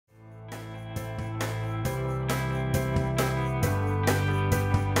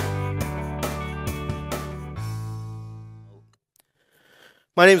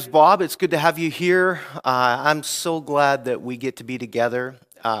My name's Bob. It's good to have you here. I'm so glad that we get to be together.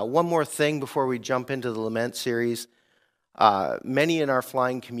 One more thing before we jump into the Lament series. Many in our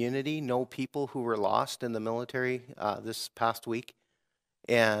flying community know people who were lost in the military this past week.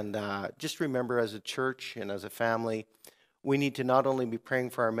 And just remember, as a church and as a family, we need to not only be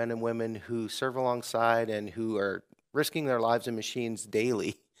praying for our men and women who serve alongside and who are risking their lives in machines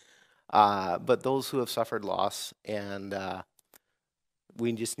daily, but those who have suffered loss, and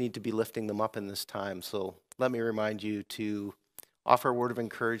we just need to be lifting them up in this time. So let me remind you to offer a word of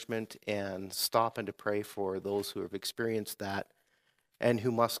encouragement and stop and to pray for those who have experienced that and who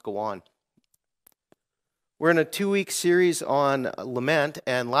must go on. We're in a 2-week series on Lament,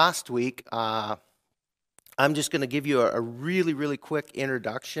 and last week I'm just going to give you a really quick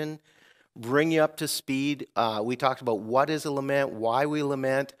introduction, bring you up to speed. We talked about what is a lament, why we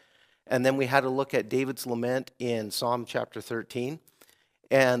lament, and then we had a look at David's lament in Psalm chapter 13.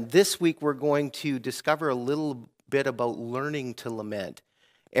 And this week we're going to discover a little bit about learning to lament.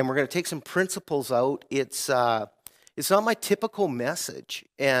 And we're going to take some principles out. It's not my typical message.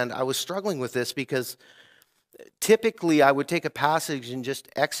 And I was struggling with this because typically I would take a passage and just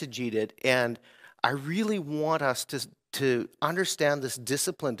exegete it. And I really want us to understand this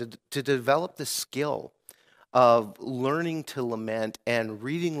discipline, to develop the skill of learning to lament and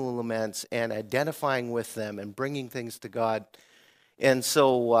reading the laments and identifying with them and bringing things to God. And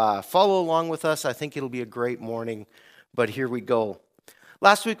so follow along with us. I think it'll be a great morning, but here we go.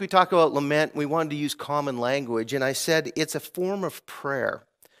 Last week we talked about lament. We wanted to use common language, and I said it's a form of prayer.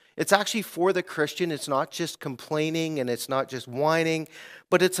 It's actually for the Christian. It's not just complaining and it's not just whining,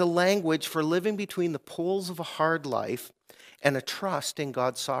 but it's a language for living between the poles of a hard life and a trust in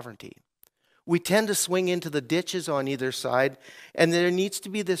God's sovereignty. We tend to swing into the ditches on either side, and there needs to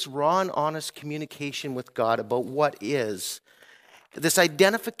be this raw and honest communication with God about what is. This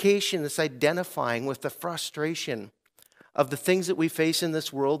identification, this identifying with the frustration of the things that we face in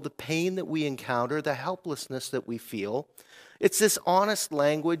this world, the pain that we encounter, the helplessness that we feel. It's this honest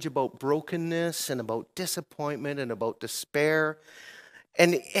language about brokenness and about disappointment and about despair.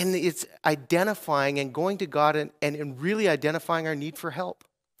 And it's identifying and going to God and really identifying our need for help.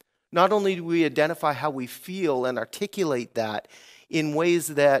 Not only do we identify how we feel and articulate that in ways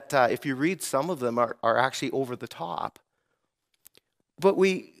that, if you read some of them, are actually over the top. But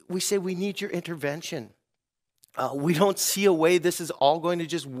we say we need your intervention. We don't see a way this is all going to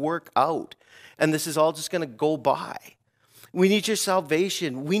just work out and this is all just going to go by. We need your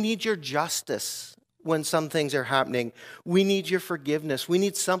salvation. We need your justice when some things are happening. We need your forgiveness. We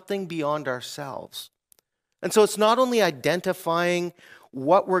need something beyond ourselves. And so it's not only identifying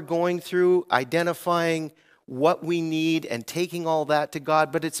what we're going through, identifying what we need and taking all that to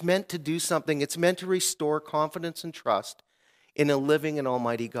God, but it's meant to do something. It's meant to restore confidence and trust in a living and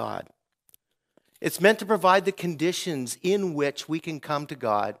almighty God. It's meant to provide the conditions in which we can come to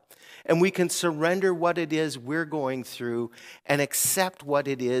God and we can surrender what it is we're going through and accept what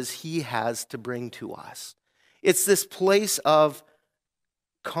it is He has to bring to us. It's this place of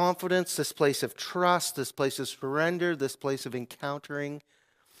confidence, this place of trust, this place of surrender, this place of encountering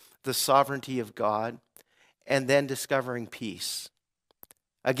the sovereignty of God, and then discovering peace.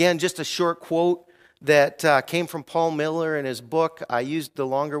 Again, just a short quote that came from Paul Miller in his book. I used the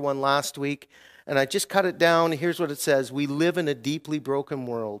longer one last week, and I just cut it down. Here's what it says. We live in a deeply broken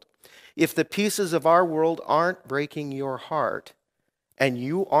world. If the pieces of our world aren't breaking your heart, and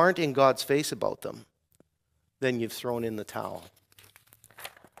you aren't in God's face about them, then you've thrown in the towel.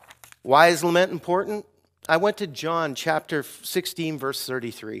 Why is lament important? I went to John chapter 16, verse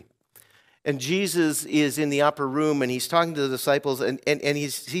 33. And Jesus is in the upper room, and he's talking to the disciples, and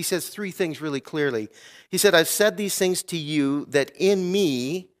he says three things really clearly. He said, I've said these things to you, that in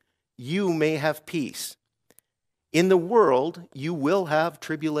me you may have peace. In the world you will have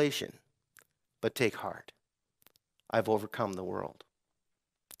tribulation, but take heart. I've overcome the world.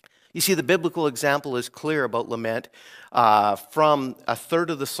 You see, the biblical example is clear about lament, from a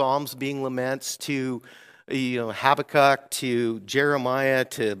third of the Psalms being laments to Habakkuk, to Jeremiah,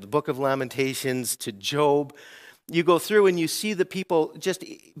 to the book of Lamentations, to Job. You go through and you see the people just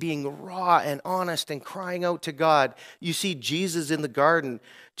being raw and honest and crying out to God. You see Jesus in the garden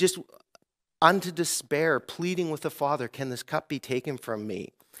just unto despair, pleading with the Father, can this cup be taken from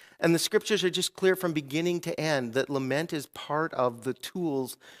me? And the scriptures are just clear from beginning to end that lament is part of the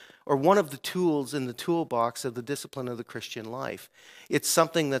tools, or one of the tools in the toolbox of the discipline of the Christian life. It's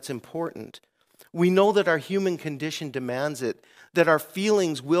something that's important. We know that our human condition demands it, that our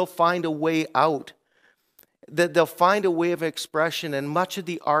feelings will find a way out. that they'll find a way of expression, and much of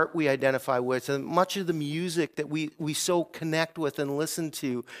the art we identify with and much of the music that we so connect with and listen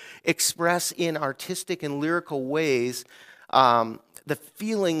to express in artistic and lyrical ways the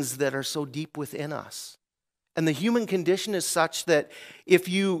feelings that are so deep within us. And the human condition is such that if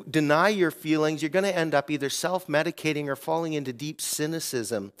you deny your feelings, you're going to end up either self-medicating or falling into deep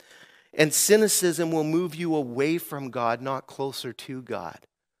cynicism. And cynicism will move you away from God, not closer to God.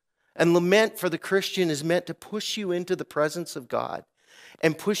 And lament for the Christian is meant to push you into the presence of God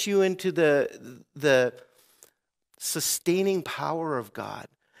and push you into the sustaining power of God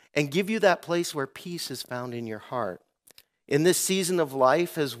and give you that place where peace is found in your heart. In this season of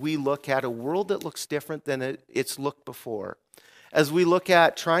life, as we look at a world that looks different than it's looked before, as we look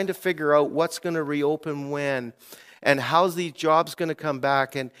at trying to figure out what's going to reopen when, and how's these jobs going to come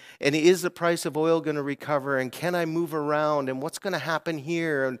back, and is the price of oil going to recover, and can I move around, and what's going to happen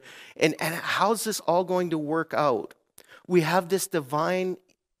here, and how's this all going to work out? We have this divine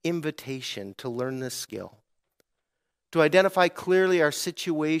invitation to learn this skill, to identify clearly our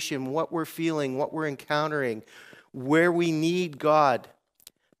situation, what we're feeling, what we're encountering, where we need God,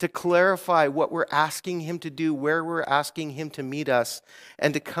 to clarify what we're asking Him to do, where we're asking Him to meet us,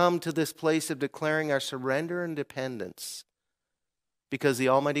 and to come to this place of declaring our surrender and dependence, because the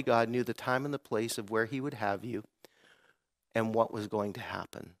Almighty God knew the time and the place of where He would have you and what was going to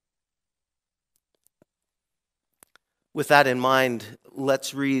happen. With that in mind,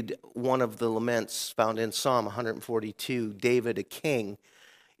 let's read one of the laments found in Psalm 142. David, a king,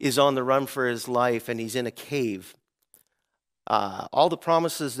 is on the run for his life, and he's in a cave. All the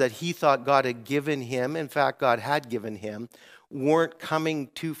promises that he thought God had given him, in fact, God had given him, weren't coming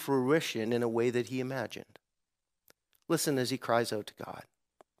to fruition in a way that he imagined. Listen as he cries out to God.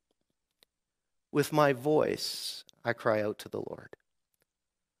 With my voice, I cry out to the Lord.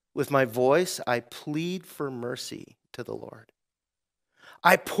 With my voice, I plead for mercy to the Lord.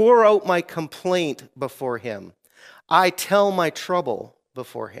 I pour out my complaint before Him. I tell my trouble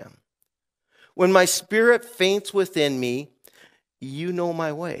before Him. When my spirit faints within me, you know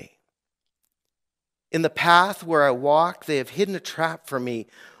my way. In the path where I walk, they have hidden a trap for me.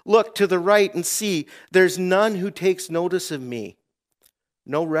 Look to the right and see, there's none who takes notice of me.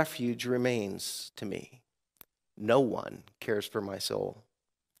 No refuge remains to me. No one cares for my soul.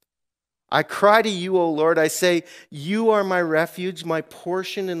 I cry to you, O Lord. I say, you are my refuge, my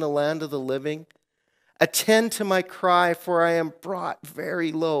portion in the land of the living. Attend to my cry, for I am brought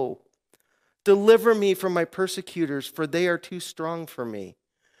very low. Deliver me from my persecutors, for they are too strong for me.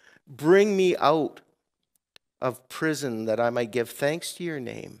 Bring me out of prison that I might give thanks to your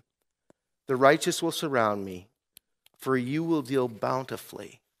name. The righteous will surround me, for you will deal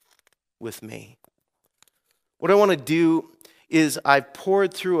bountifully with me. What I want to do is I've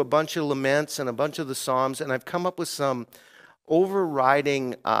poured through a bunch of laments and a bunch of the Psalms, and I've come up with some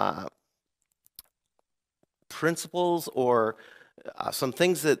overriding principles or some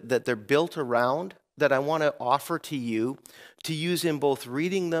things that they're built around that I want to offer to you to use in both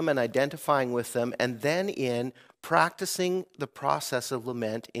reading them and identifying with them, and then in practicing the process of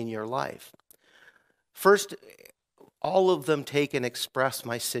lament in your life. First, all of them take and express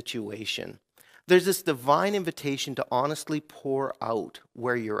my situation. There's this divine invitation to honestly pour out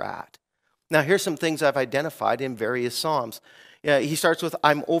where you're at. Now, here's some things I've identified in various Psalms. He starts with,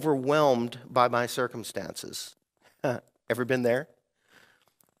 I'm overwhelmed by my circumstances. Ever been there?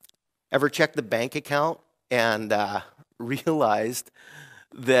 Ever checked the bank account and realized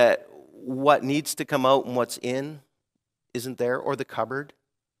that what needs to come out and what's in isn't there, or the cupboard?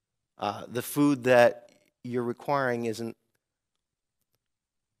 The food that you're requiring isn't.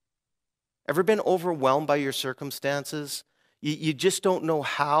 Ever been overwhelmed by your circumstances? You just don't know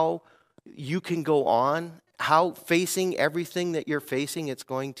how you can go on, how facing everything that you're facing, it's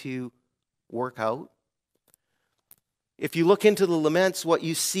going to work out. If you look into the laments, what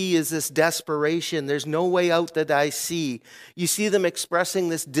you see is this desperation. There's no way out that I see. You see them expressing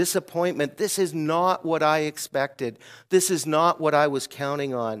this disappointment. This is not what I expected. This is not what I was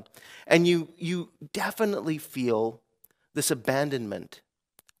counting on. And you definitely feel this abandonment.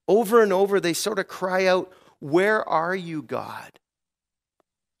 Over and over, they sort of cry out, where are you, God?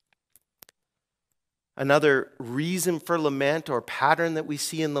 Another reason for lament or pattern that we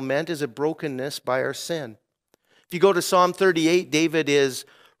see in lament is a brokenness by our sin. If you go to Psalm 38, David is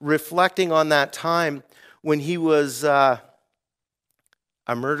reflecting on that time when he was a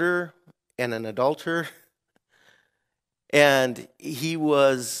murderer and an adulterer, and he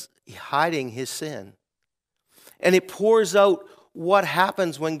was hiding his sin. And it pours out what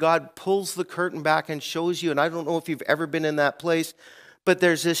happens when God pulls the curtain back and shows you, and I don't know if you've ever been in that place, but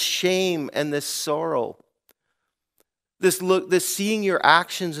there's this shame and this sorrow. this seeing your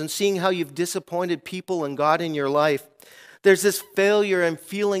actions and seeing how you've disappointed people and God in your life. There's this failure and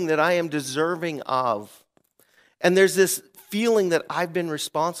feeling that I am deserving of. And there's this feeling that I've been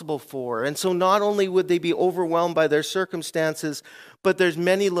responsible for. And so not only would they be overwhelmed by their circumstances, but there's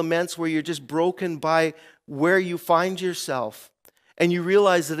many laments where you're just broken by where you find yourself. And you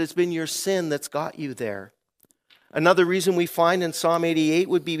realize that it's been your sin that's got you there. Another reason we find in Psalm 88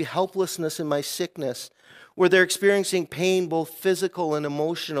 would be helplessness in my sickness, where they're experiencing pain, both physical and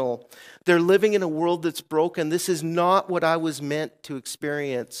emotional. They're living in a world that's broken. This is not what I was meant to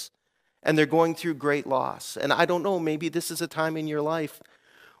experience. And they're going through great loss. And I don't know, maybe this is a time in your life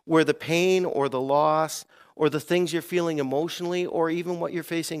where the pain or the loss or the things you're feeling emotionally or even what you're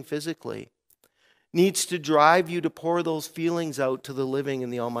facing physically needs to drive you to pour those feelings out to the living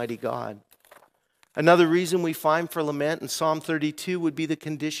and the Almighty God. Another reason we find for lament in Psalm 32 would be the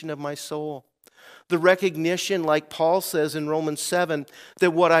condition of my soul. The recognition, like Paul says in Romans 7,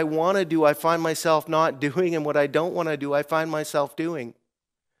 that what I want to do, I find myself not doing, and what I don't want to do, I find myself doing.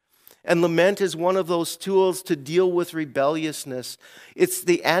 And lament is one of those tools to deal with rebelliousness. It's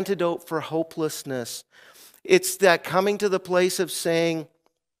the antidote for hopelessness. It's that coming to the place of saying,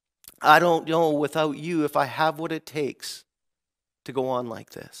 I don't know without you if I have what it takes to go on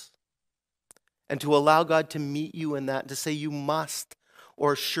like this. And to allow God to meet you in that, to say you must,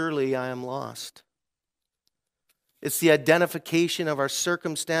 or surely I am lost. It's the identification of our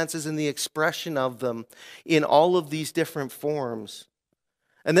circumstances and the expression of them in all of these different forms.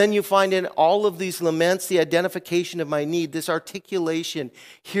 And then you find in all of these laments the identification of my need, this articulation,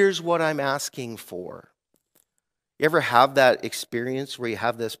 here's what I'm asking for. You ever have that experience where you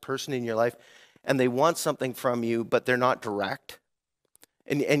have this person in your life and they want something from you, but they're not direct?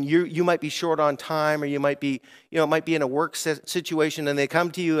 And you might be short on time, or you might be, it might be in a work situation, and they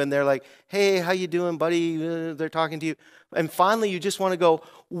come to you and they're like, hey, how you doing, buddy? They're talking to you. And finally you just want to go,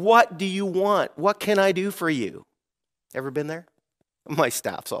 what do you want? What can I do for you? Ever been there? My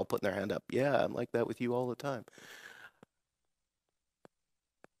staff's all putting their hand up. Yeah, I'm like that with you all the time.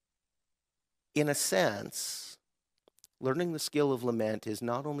 In a sense, learning the skill of lament is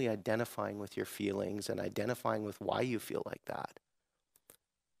not only identifying with your feelings and identifying with why you feel like that,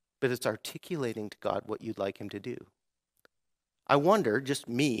 but it's articulating to God what you'd like him to do. I wonder, just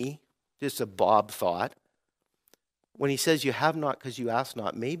a Bob thought, when he says you have not because you ask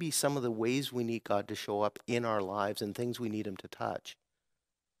not, maybe some of the ways we need God to show up in our lives and things we need him to touch,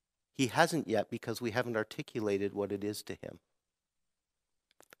 he hasn't yet because we haven't articulated what it is to him.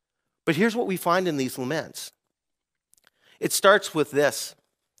 But here's what we find in these laments. It starts with this,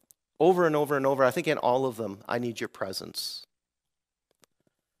 over and over and over. I think in all of them, I need your presence.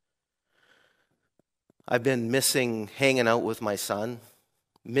 I've been missing hanging out with my son,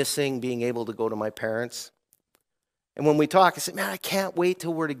 missing being able to go to my parents. And when we talk, I say, man, I can't wait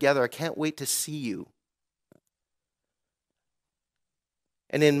till we're together. I can't wait to see you.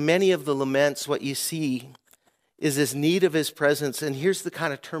 And in many of the laments, what you see is this need of his presence. And here's the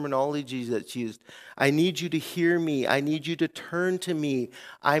kind of terminology that's used. I need you to hear me. I need you to turn to me.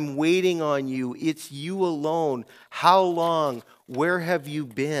 I'm waiting on you. It's you alone. How long? Where have you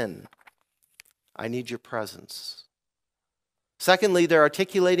been? I need your presence. Secondly, they're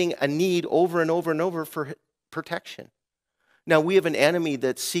articulating a need over and over and over for protection. Now, we have an enemy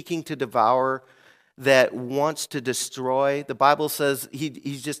that's seeking to devour, that wants to destroy. The Bible says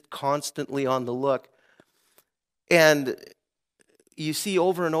he's just constantly on the look. And you see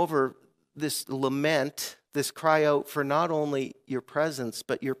over and over this lament, this cry out for not only your presence,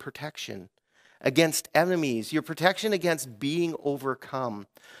 but your protection against enemies, your protection against being overcome.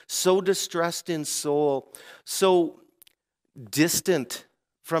 So distressed in soul, so distant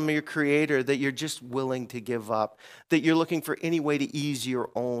from your Creator that you're just willing to give up, that you're looking for any way to ease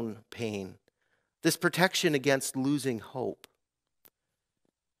your own pain. This protection against losing hope.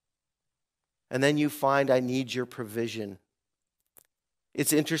 And then you find, I need your provision.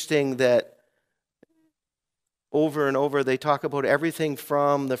 It's interesting that over and over they talk about everything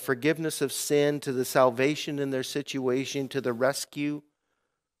from the forgiveness of sin to the salvation in their situation to the rescue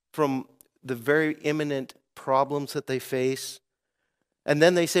from the very imminent problems that they face. And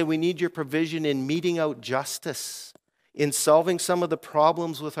then they say, we need your provision in meting out justice, in solving some of the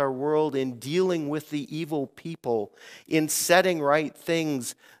problems with our world, in dealing with the evil people, in setting right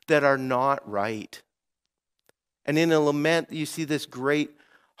things that are not right. And in a lament, you see this great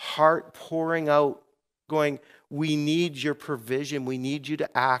heart pouring out, going, we need your provision. We need you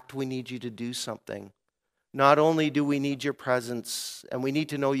to act. We need you to do something. Not only do we need your presence and we need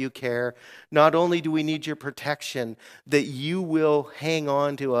to know you care, not only do we need your protection, that you will hang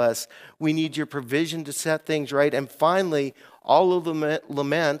on to us, we need your provision to set things right. And finally, all of the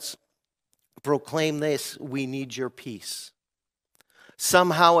laments proclaim this: we need your peace.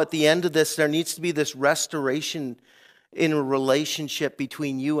 Somehow at the end of this, there needs to be this restoration in a relationship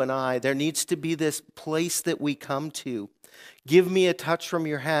between you and I. There needs to be this place that we come to. Give me a touch from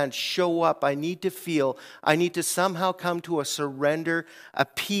your hand. Show up. I need to feel. I need to somehow come to a surrender, a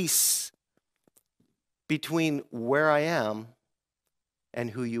peace between where I am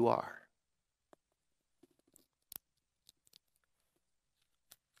and who you are.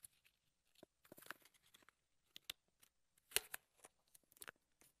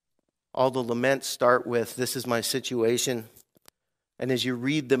 All the laments start with, "This is my situation." And as you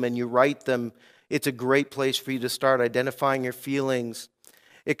read them and you write them, it's a great place for you to start identifying your feelings.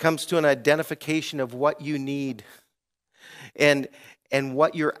 It comes to an identification of what you need and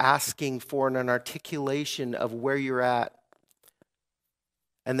what you're asking for, and an articulation of where you're at.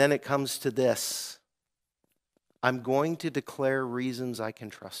 And then it comes to this: I'm going to declare reasons I can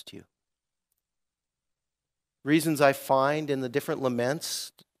trust you. Reasons I find in the different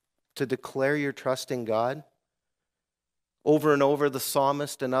laments to declare your trust in God. Over and over, the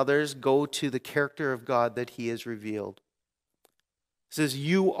psalmist and others go to the character of God that he has revealed. It says,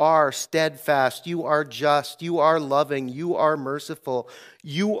 you are steadfast, you are just, you are loving, you are merciful,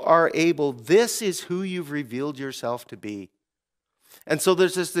 you are able. This is who you've revealed yourself to be. And so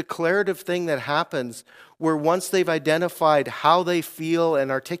there's this declarative thing that happens where once they've identified how they feel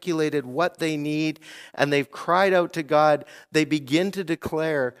and articulated what they need, and they've cried out to God, they begin to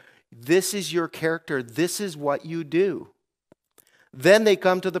declare, this is your character, this is what you do. Then they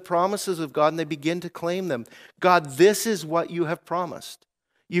come to the promises of God and they begin to claim them. God, this is what you have promised.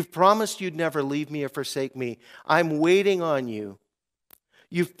 You've promised you'd never leave me or forsake me. I'm waiting on you.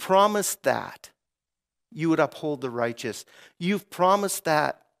 You've promised that you would uphold the righteous. You've promised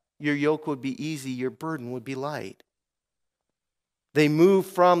that your yoke would be easy, your burden would be light. They move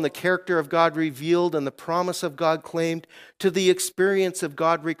from the character of God revealed and the promise of God claimed to the experience of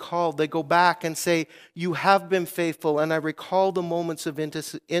God recalled. They go back and say, you have been faithful, and I recall the moments of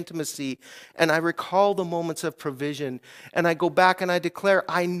intimacy, and I recall the moments of provision, and I go back and I declare,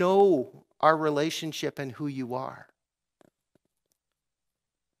 I know our relationship and who you are.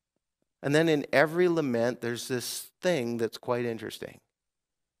 And then in every lament, there's this thing that's quite interesting.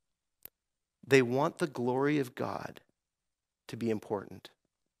 They want the glory of God to be important.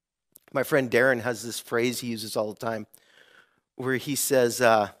 My friend Darren has this phrase he uses all the time where he says,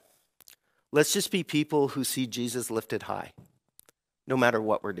 let's just be people who see Jesus lifted high, no matter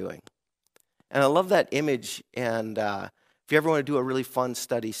what we're doing. And I love that image. And if you ever want to do a really fun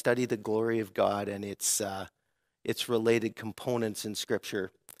study, study the glory of God and its related components in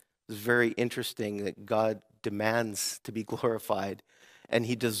Scripture. It's very interesting that God demands to be glorified, and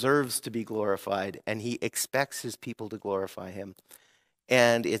he deserves to be glorified, and he expects his people to glorify him.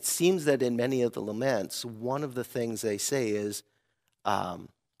 And it seems that in many of the laments, one of the things they say is,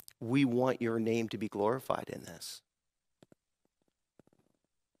 we want your name to be glorified in this.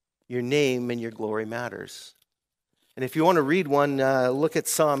 Your name and your glory matters. And if you want to read one, look at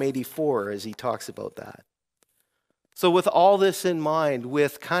Psalm 84 as he talks about that. So with all this in mind,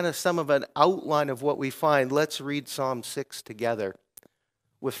 with kind of some of an outline of what we find, let's read Psalm 6 together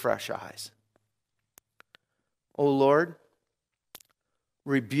with fresh eyes. O Lord,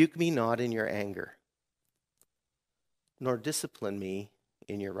 rebuke me not in your anger, nor discipline me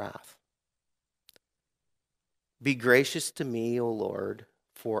in your wrath. Be gracious to me, O Lord,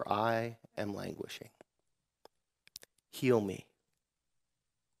 for I am languishing. Heal me.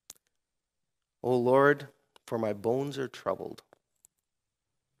 O Lord, for my bones are troubled.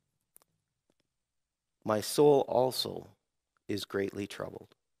 My soul also is greatly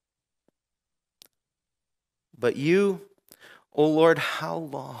troubled. But you, O Lord, how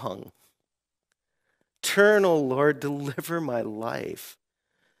long? Turn, O Lord, deliver my life.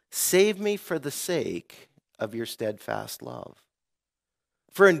 Save me for the sake of your steadfast love.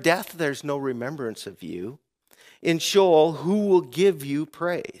 For in death there's no remembrance of you. In Sheol, who will give you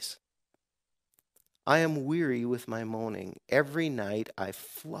praise? I am weary with my moaning. Every night I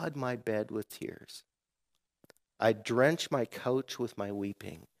flood my bed with tears. I drench my couch with my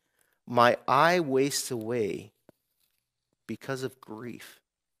weeping. My eye wastes away because of grief.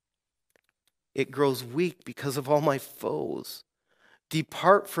 It grows weak because of all my foes.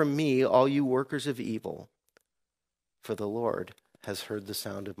 Depart from me, all you workers of evil, for the Lord has heard the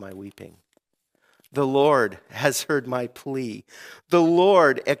sound of my weeping. The Lord has heard my plea. The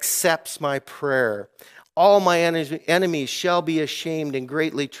Lord accepts my prayer. All my enemies shall be ashamed and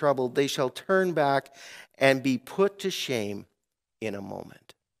greatly troubled. They shall turn back and be put to shame in a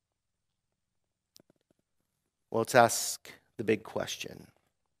moment. Well, let's ask the big question.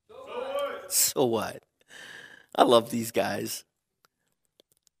 So what? I love these guys.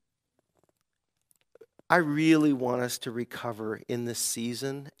 I really want us to recover in this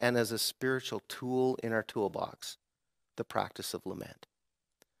season and as a spiritual tool in our toolbox, the practice of lament.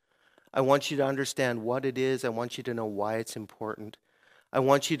 I want you to understand what it is. I want you to know why it's important. I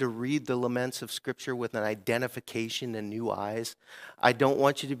want you to read the laments of Scripture with an identification and new eyes. I don't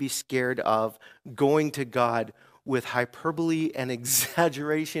want you to be scared of going to God with hyperbole and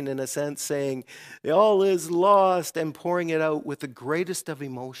exaggeration, in a sense, saying, all is lost, and pouring it out with the greatest of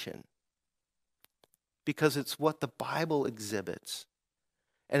emotion. Because it's what the Bible exhibits,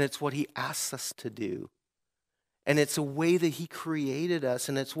 and it's what He asks us to do. And it's a way that He created us,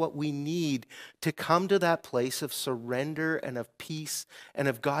 and it's what we need to come to that place of surrender and of peace and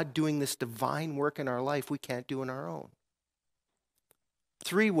of God doing this divine work in our life we can't do on our own.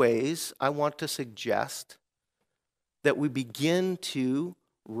 3 ways I want to suggest that we begin to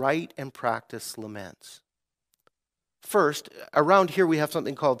write and practice laments. First, around here we have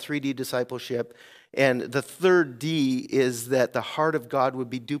something called 3D discipleship, and the third D is that the heart of God would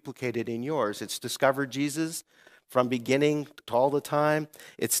be duplicated in yours. It's discover Jesus from beginning to all the time.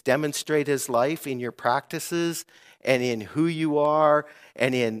 It's demonstrate His life in your practices and in who you are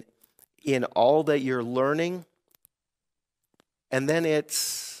and in all that you're learning. And then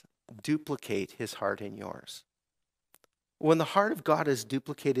it's duplicate His heart in yours. When the heart of God is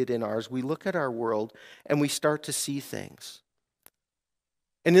duplicated in ours, we look at our world and we start to see things.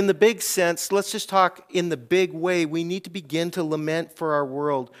 And in the big sense, let's just talk in the big way, we need to begin to lament for our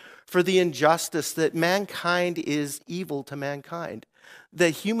world, for the injustice that mankind is evil to mankind,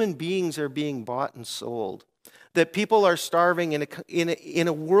 that human beings are being bought and sold, that people are starving in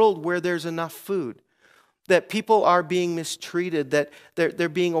a world where there's enough food, that people are being mistreated, that they're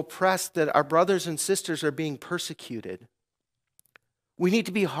being oppressed, that our brothers and sisters are being persecuted. We need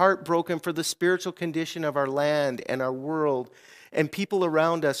to be heartbroken for the spiritual condition of our land and our world and people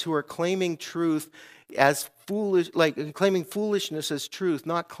around us who are claiming truth as foolish, like claiming foolishness as truth,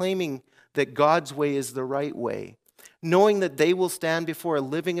 not claiming that God's way is the right way, knowing that they will stand before a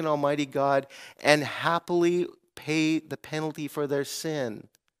living and almighty God and happily pay the penalty for their sin.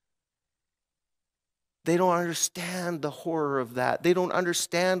 They don't understand the horror of that. They don't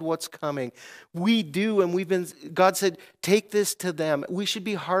understand what's coming. We do, and God said, take this to them. We should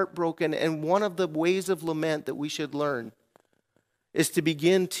be heartbroken, and one of the ways of lament that we should learn is to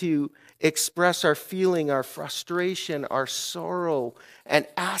begin to express our feeling, our frustration, our sorrow, and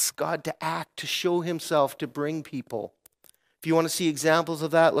ask God to act, to show Himself, to bring people. If you want to see examples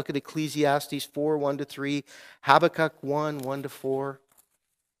of that, look at Ecclesiastes 4, 1-3, Habakkuk 1, 1-4.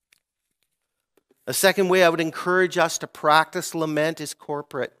 A second way I would encourage us to practice lament is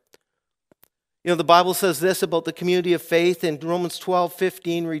corporate. You know, the Bible says this about the community of faith in Romans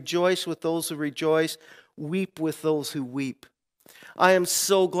 12:15, rejoice with those who rejoice, weep with those who weep. I am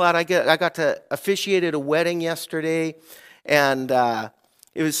so glad I got to officiate at a wedding yesterday, and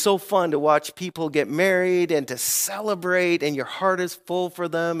it was so fun to watch people get married and to celebrate, and your heart is full for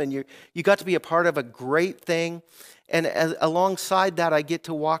them, and you got to be a part of a great thing. And alongside that, I get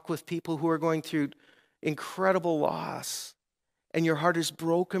to walk with people who are going through incredible loss, and your heart is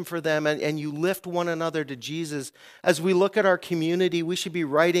broken for them, and you lift one another to Jesus. As we look at our community, we should be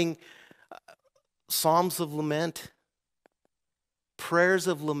writing psalms of lament, prayers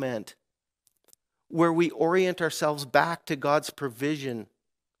of lament, where we orient ourselves back to God's provision.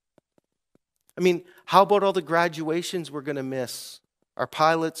 I mean, how about all the graduations we're going to miss? Our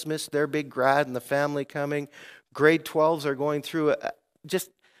pilots missed their big grad and the family coming. Grade 12s are going through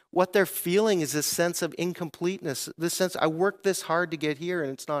just what they're feeling is this sense of incompleteness, this sense, I worked this hard to get here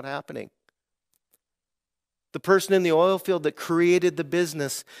and it's not happening. The person in the oil field that created the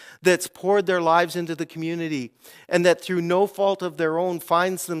business, that's poured their lives into the community, and that through no fault of their own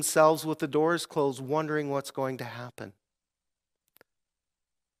finds themselves with the doors closed, wondering what's going to happen.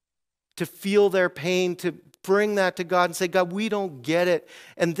 To feel their pain, to bring that to God and say, God, we don't get it,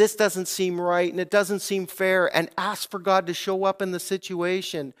 and this doesn't seem right, and it doesn't seem fair, and ask for God to show up in the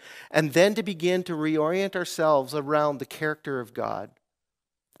situation, and then to begin to reorient ourselves around the character of God,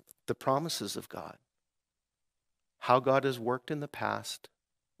 the promises of God. How God has worked in the past,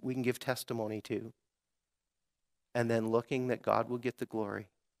 we can give testimony to. And then looking that God will get the glory.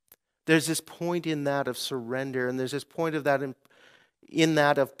 There's this point in that of surrender, and there's this point of that in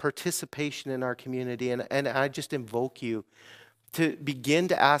that of participation in our community. And I just invoke you to begin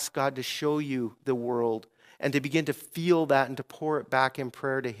to ask God to show you the world and to begin to feel that and to pour it back in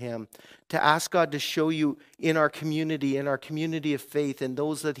prayer to Him. To ask God to show you in our community of faith, and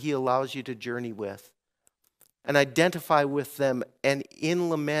those that He allows you to journey with. And identify with them, and in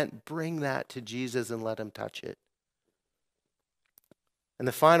lament, bring that to Jesus and let Him touch it. And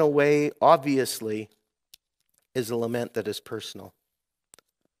the final way, obviously, is a lament that is personal.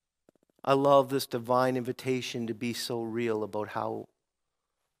 I love this divine invitation to be so real about how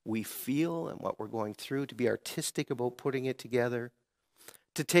we feel and what we're going through, to be artistic about putting it together,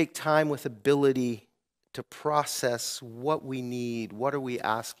 to take time with ability to process what we need, what are we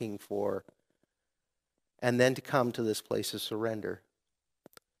asking for, and then to come to this place of surrender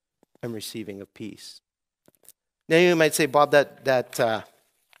and receiving of peace. Now you might say, Bob, that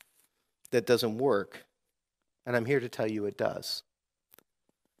doesn't work. And I'm here to tell you it does.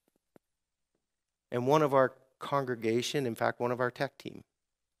 And one of our congregation, in fact, one of our tech team,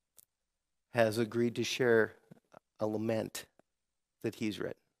 has agreed to share a lament that he's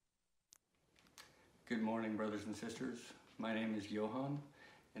written. Good morning, brothers and sisters. My name is Johan,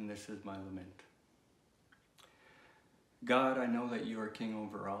 and this is my lament. God, I know that you are king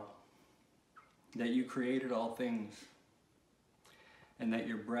over all, that you created all things, and that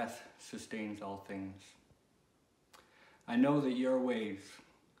your breath sustains all things. I know that your ways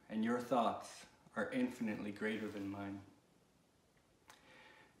and your thoughts are infinitely greater than mine.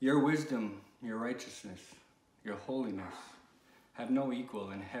 Your wisdom, your righteousness, your holiness have no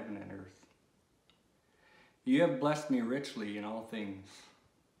equal in heaven and earth. You have blessed me richly in all things.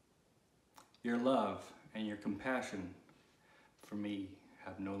 Your love and your compassion for me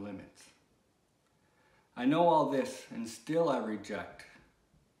have no limits. I know all this, and still I reject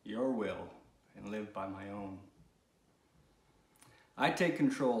your will and live by my own. I take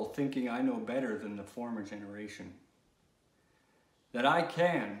control, thinking I know better than the former generation, that I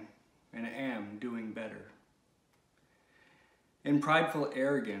can and am doing better. In prideful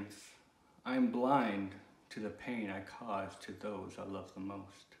arrogance, I am blind to the pain I cause to those I love the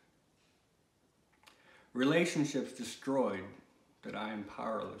most. Relationships destroyed that I am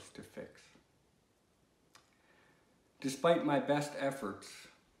powerless to fix. Despite my best efforts,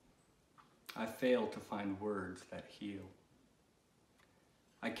 I fail to find words that heal.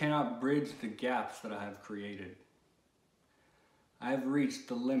 I cannot bridge the gaps that I have created. I have reached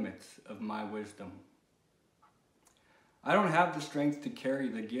the limits of my wisdom. I don't have the strength to carry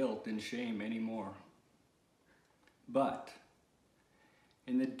the guilt and shame anymore. But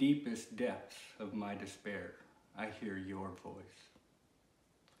in the deepest depths of my despair, I hear your voice.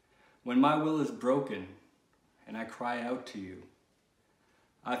 When my will is broken and I cry out to you,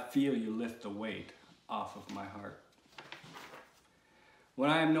 I feel you lift the weight off of my heart. When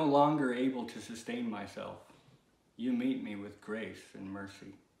I am no longer able to sustain myself, you meet me with grace and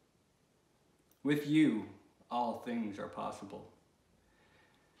mercy. With you, all things are possible.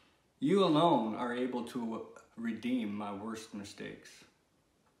 You alone are able to redeem my worst mistakes.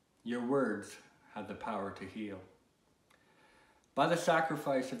 Your words have the power to heal. By the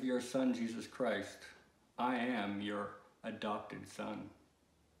sacrifice of your Son, Jesus Christ, I am your adopted son.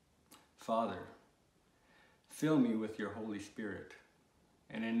 Father, fill me with your Holy Spirit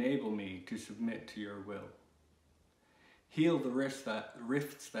and enable me to submit to your will. Heal the rifts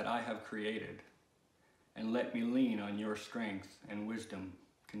that I have created, and let me lean on your strength and wisdom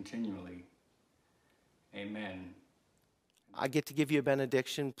continually. Amen. I get to give you a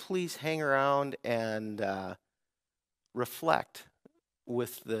benediction. Please hang around and reflect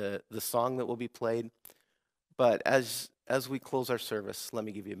with the song that will be played. But as we close our service, let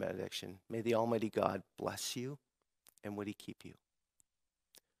me give you a benediction. May the Almighty God bless you, and would He keep you?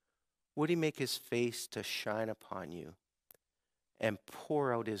 Would He make His face to shine upon you and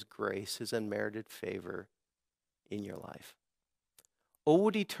pour out His grace, His unmerited favor in your life? Oh,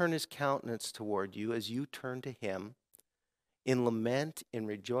 would He turn His countenance toward you as you turn to Him in lament, in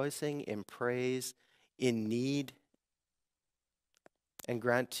rejoicing, in praise, in need, and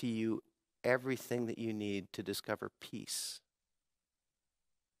grant to you everything that you need to discover peace,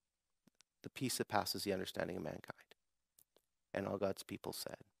 the peace that passes the understanding of mankind. And all God's people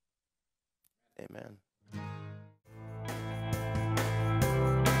said, amen.